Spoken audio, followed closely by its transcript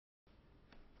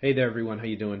Hey there, everyone. How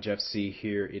you doing? Jeff C.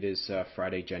 here. It is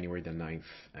Friday, January the 9th,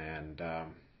 and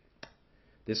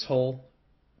this whole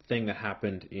thing that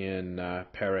happened in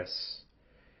Paris.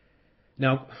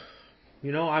 Now,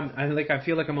 I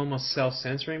feel like I'm almost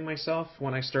self-censoring myself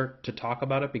when I start to talk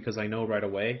about it because I know right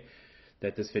away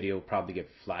that this video will probably get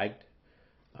flagged.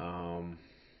 Um,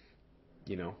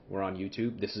 we're on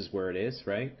YouTube. This is where it is,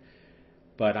 right?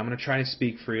 But I'm gonna try and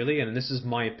speak freely, and this is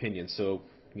my opinion. So,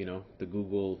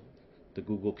 the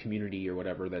Google community or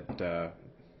whatever that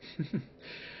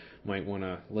might want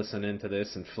to listen into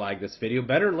this and flag this video,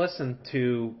 better listen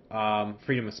to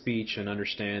freedom of speech and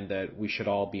understand that we should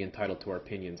all be entitled to our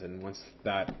opinions. And once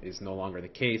that is no longer the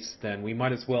case, then we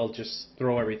might as well just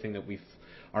throw everything that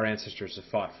our ancestors have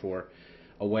fought for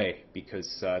away,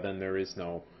 because then there is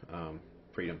no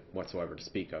freedom whatsoever to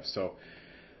speak of. So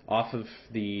off of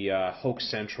the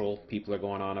Hoax Central, people are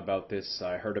going on about this.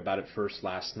 I heard about it first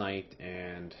last night,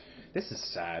 and this is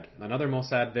sad. Another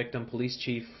Mossad victim, Police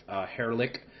Chief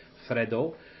Helric,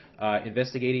 Fredou,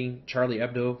 investigating Charlie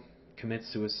Hebdo commits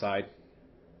suicide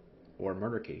or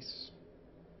murder case.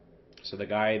 So the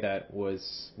guy that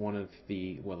was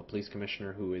the police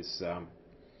commissioner who is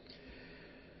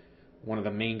one of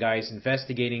the main guys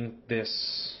investigating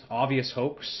this obvious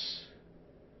hoax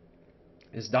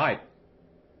has died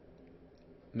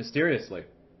mysteriously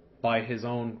by his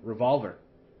own revolver.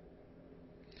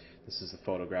 This is a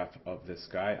photograph of this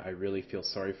guy. I really feel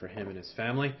sorry for him and his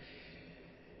family.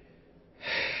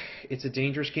 It's a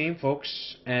dangerous game,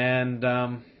 folks, and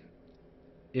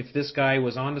if this guy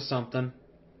was onto something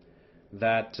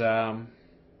that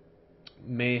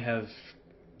may have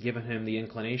given him the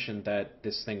inclination that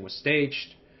this thing was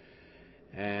staged,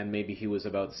 and maybe he was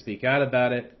about to speak out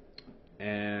about it,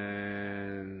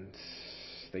 and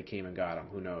they came and got him.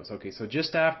 Who knows? Okay, so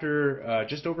just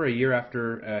over a year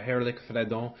after Helric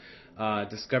Fredou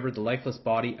discovered the lifeless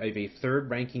body of a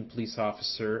third-ranking police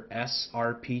officer,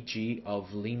 SRPG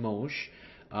of Limoges,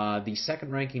 the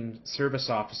second-ranking service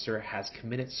officer has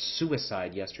committed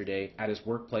suicide yesterday at his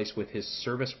workplace with his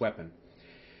service weapon.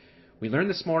 We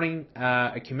learned this morning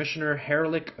Commissioner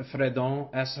Helric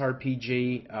Fredou,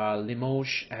 SRPG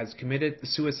Limoges, has committed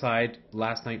suicide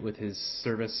last night with his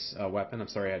service weapon. I'm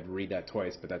sorry I had to read that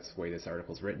twice, but that's the way this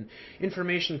article is written.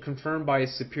 Information confirmed by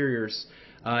his superiors.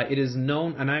 It is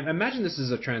known, and I imagine this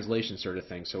is a translation sort of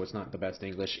thing, so it's not the best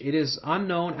English. It is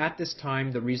unknown at this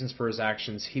time the reasons for his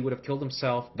actions. He would have killed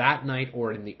himself that night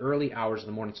or in the early hours of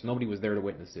the morning, so nobody was there to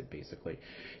witness it, basically.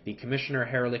 The Commissioner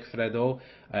Helric Fredou,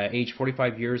 age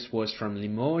 45 years, was from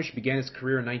Limoges, began his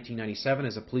career in 1997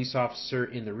 as a police officer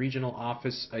in the regional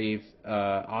office of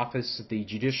the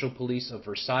Judicial Police of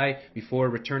Versailles before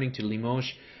returning to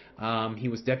Limoges. He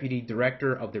was deputy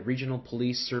director of the regional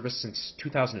police service since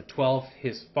 2012.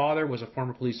 His father was a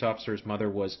former police officer. His mother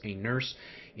was a nurse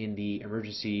in the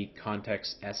emergency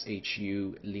context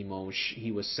SHU Limoges.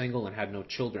 He was single and had no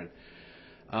children.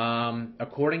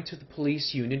 According to the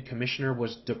police union, Commissioner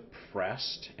was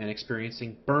depressed and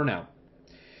experiencing burnout.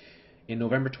 In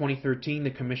November 2013,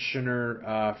 the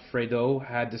Commissioner Fredou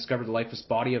had discovered the lifeless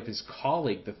body of his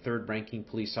colleague, the third-ranking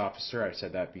police officer. I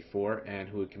said that before, and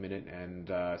who had committed, and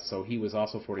so he was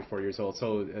also 44 years old.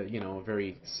 So a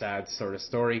very sad sort of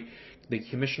story. The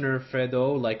Commissioner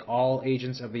Fredou, like all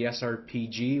agents of the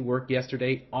SRPG, worked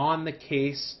yesterday on the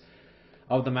case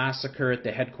of the massacre at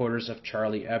the headquarters of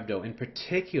Charlie Hebdo. In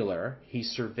particular, he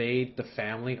surveyed the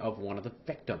family of one of the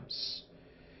victims.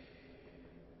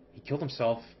 He killed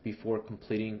himself before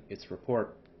completing its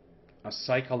report. A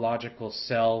psychological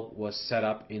cell was set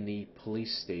up in the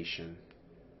police station.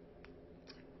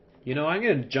 I'm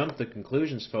going to jump to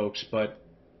conclusions, folks, but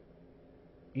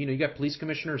you got police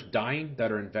commissioners dying that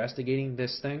are investigating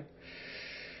this thing.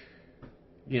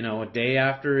 A day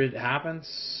after it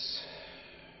happens.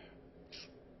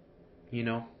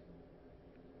 And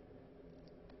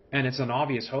it's an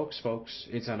obvious hoax, folks.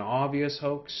 It's an obvious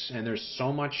hoax, and there's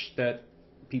so much that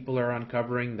people are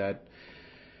uncovering that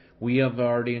we have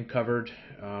already uncovered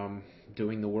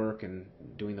doing the work and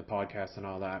doing the podcast and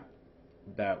all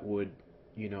that would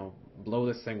blow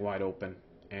this thing wide open.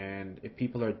 And if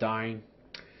people are dying,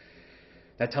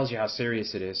 that tells you how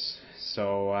serious it is.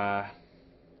 So I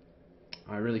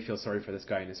really feel sorry for this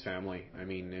guy and his family. I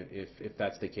mean, if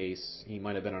that's the case, he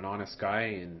might have been an honest guy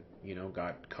and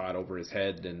got caught over his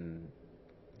head and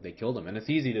they killed him. And it's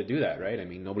easy to do that, right? I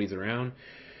mean, nobody's around.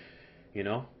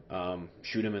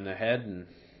 Shoot him in the head and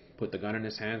put the gun in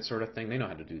his hand, sort of thing. They know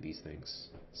how to do these things.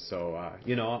 So,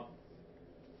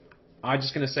 I'm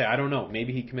just going to say, I don't know.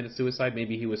 Maybe he committed suicide.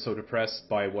 Maybe he was so depressed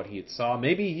by what he had saw.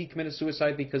 Maybe he committed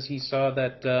suicide because he saw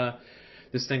that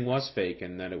this thing was fake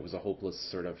and that it was a hopeless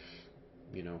sort of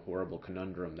horrible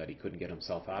conundrum that he couldn't get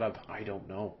himself out of. I don't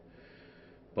know.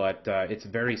 But it's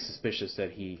very suspicious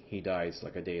that he dies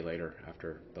like a day later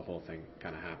after the whole thing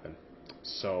kind of happened.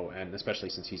 So, and especially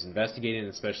since he's investigating,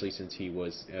 and especially since he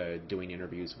was doing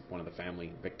interviews with one of the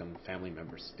victim family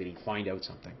members. Did he find out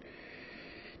something?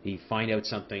 Did he find out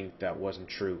something that wasn't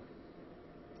true?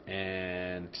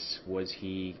 And was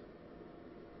he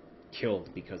killed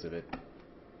because of it?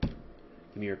 Give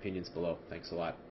me your opinions below. Thanks a lot.